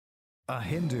a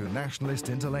Hindu nationalist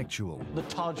intellectual. The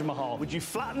Taj Mahal. Would you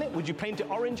flatten it? Would you paint it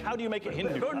orange? How do you make it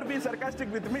Hindu? Don't be sarcastic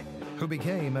with me. Who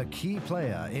became a key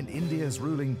player in India's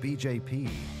ruling BJP.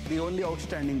 The only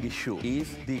outstanding issue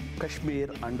is the Kashmir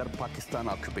under Pakistan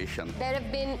occupation. There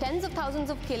have been tens of thousands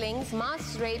of killings,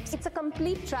 mass rapes. It's a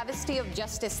complete travesty of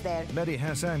justice there. Mehdi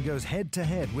Hassan goes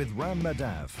head-to-head with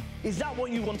Madhav. Is that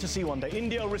what you want to see one day?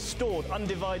 India restored,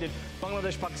 undivided,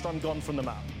 Bangladesh, Pakistan gone from the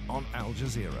map? On Al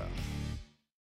Jazeera.